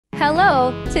Hello,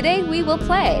 today we will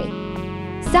play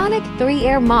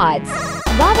sonlvl mods,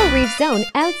 Lava Reef Zone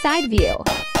outside view.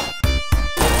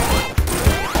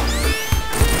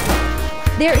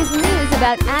 There is news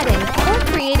about adding or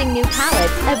creating new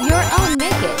palettes of your own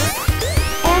making,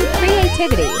 and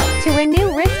creativity to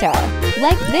renew Rifter,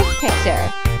 like this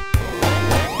picture.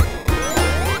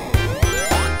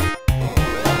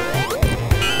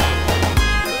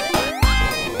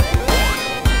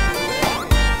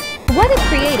 What a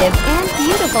creative and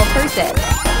beautiful person!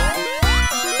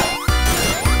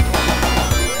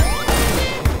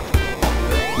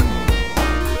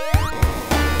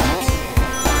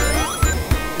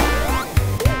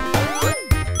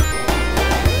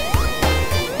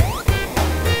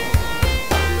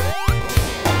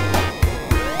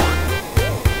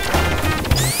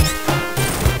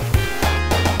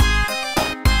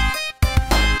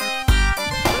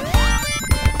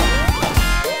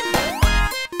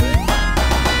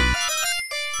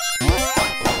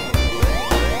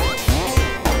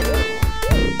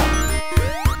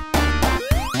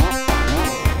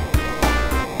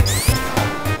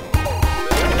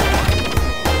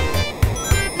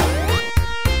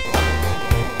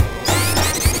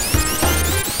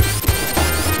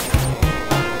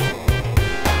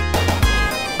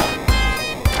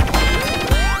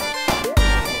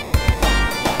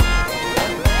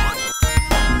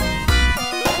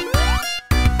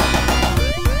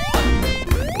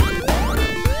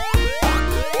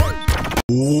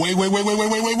 Wait.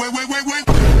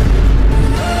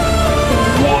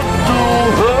 What the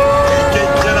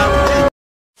hell? Get up.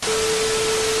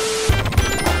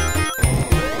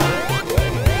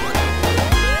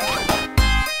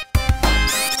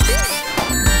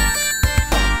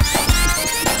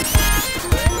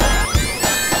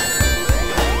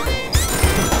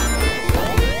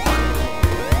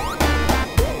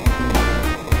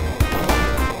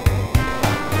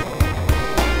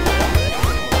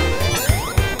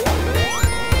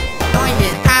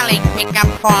 Pick up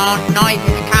phone,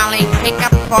 noises calling, pick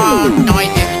up phone,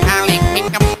 noises calling,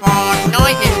 pick up phone,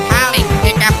 noises calling,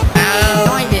 pick up phone,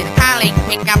 noises calling,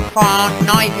 pick up phone,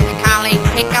 noises calling,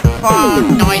 pick up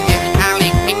phone, noises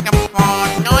calling, pick up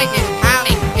phone, noises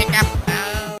calling, pick up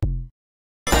phone.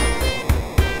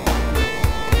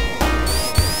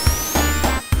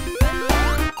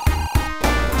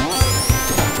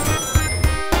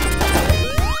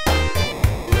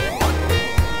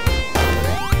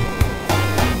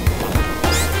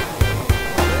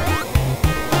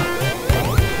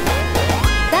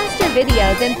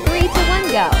 Videos in 3, 2,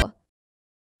 1, go!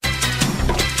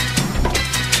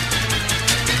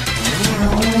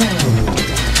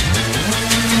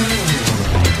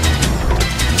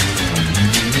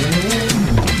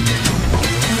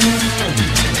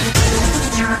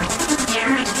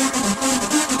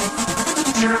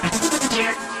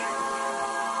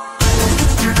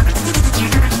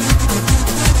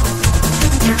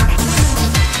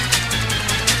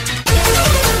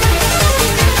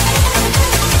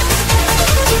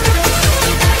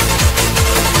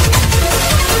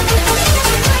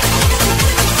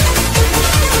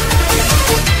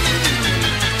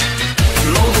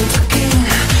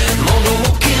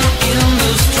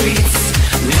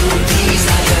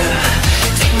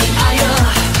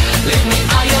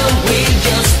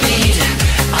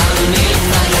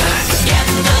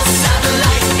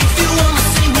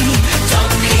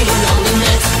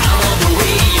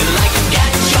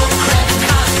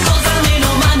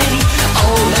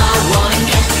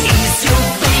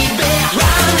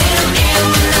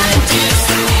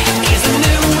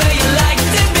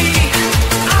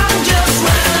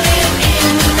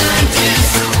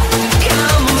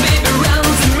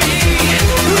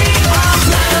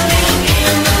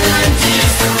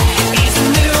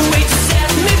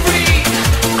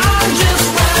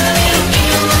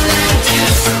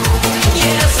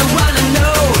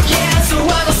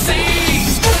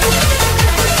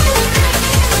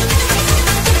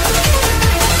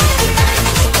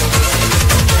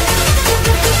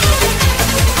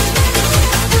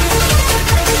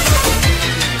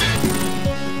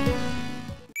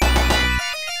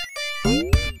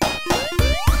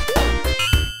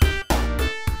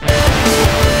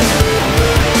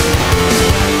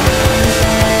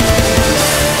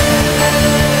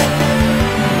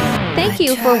 Thank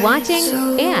you for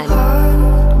watching,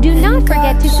 and do not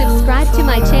forget to subscribe to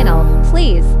my channel,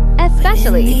 please,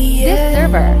 especially this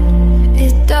server.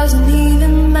 It doesn't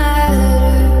even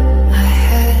matter, I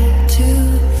had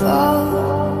to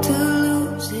fall.